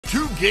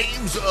Two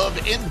games of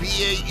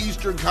NBA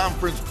Eastern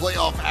Conference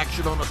playoff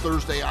action on a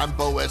Thursday. I'm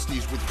Bo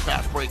Estes with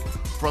Fast Break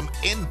from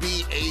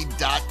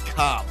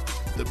NBA.com.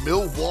 The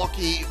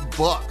Milwaukee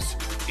Bucks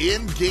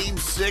in Game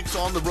 6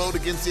 on the road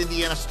against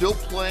Indiana, still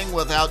playing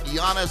without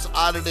Giannis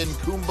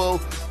Antetokounmpo,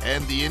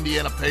 and the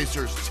Indiana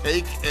Pacers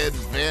take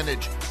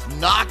advantage,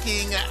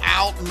 knocking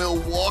out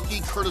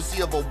Milwaukee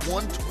courtesy of a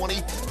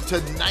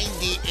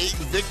 120-98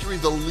 victory.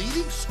 The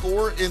leading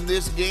scorer in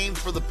this game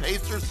for the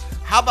Pacers,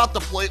 how about the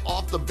play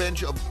off the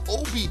bench of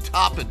Obi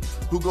Toppin,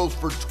 who goes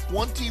for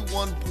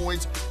 21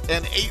 points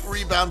and 8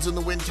 rebounds in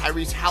the win.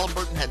 Tyrese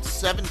Halliburton had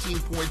 17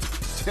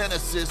 points, 10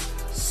 assists,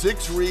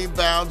 6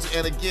 rebounds,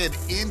 and again,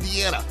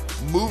 Indiana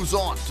moves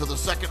on to the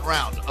second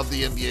round of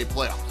the NBA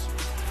playoffs.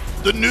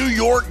 The New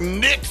York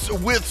Knicks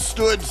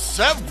withstood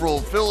several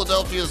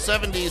Philadelphia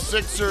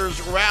 76ers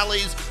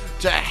rallies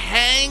to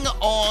hang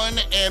on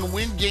and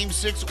win Game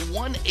 6,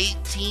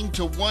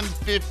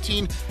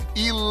 118-115,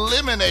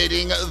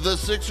 eliminating the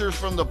Sixers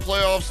from the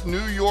playoffs.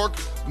 New York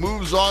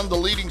moves on. The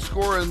leading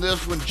scorer in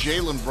this one,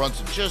 Jalen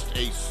Brunson, just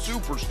a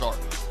superstar.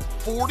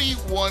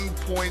 41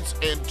 points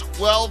and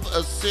 12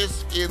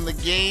 assists in the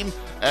game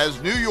as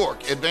New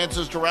York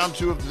advances to round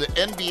 2 of the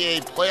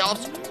NBA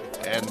playoffs.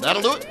 And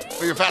that'll do it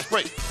for your Fast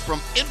Break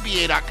from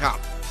NBA.com.